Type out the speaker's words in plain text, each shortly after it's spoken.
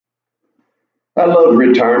I love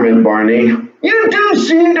retirement, Barney. You do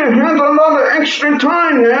seem to have a lot of extra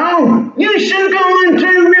time now. You should go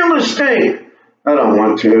into real estate. I don't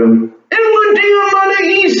want to. It would be a lot of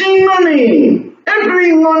easy money.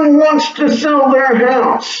 Everyone wants to sell their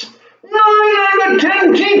house. 9 out of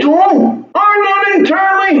 10 people are not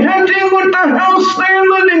entirely happy with the house they're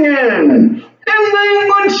living in, and they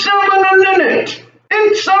would sell in a minute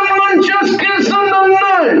if someone just gives them a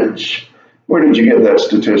nudge. Where did you get that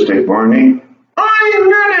statistic, Barney? I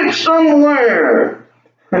read it somewhere.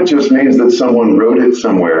 That just means that someone wrote it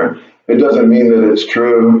somewhere. It doesn't mean that it's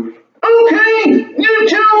true. Okay, you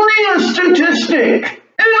tell me a statistic,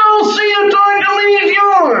 and I'll see if I believe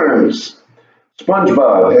yours.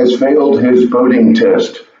 SpongeBob has failed his voting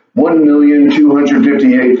test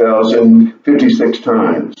 1,258,056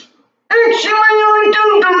 times. Actually, I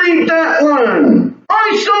do believe that one. I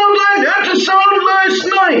saw that episode last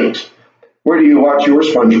night. Where do you watch your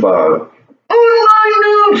SpongeBob? On my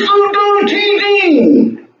new Fubo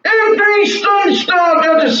TV. Every SpongeBob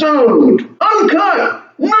episode, uncut,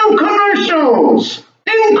 no commercials,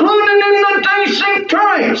 included in the basic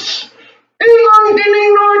price. And I'm getting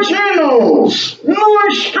more channels, more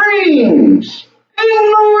streams,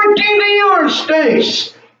 and more DVR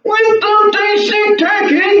space with the basic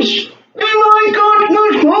package, and I got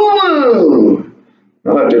with Hulu.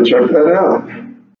 I'll have to check that out.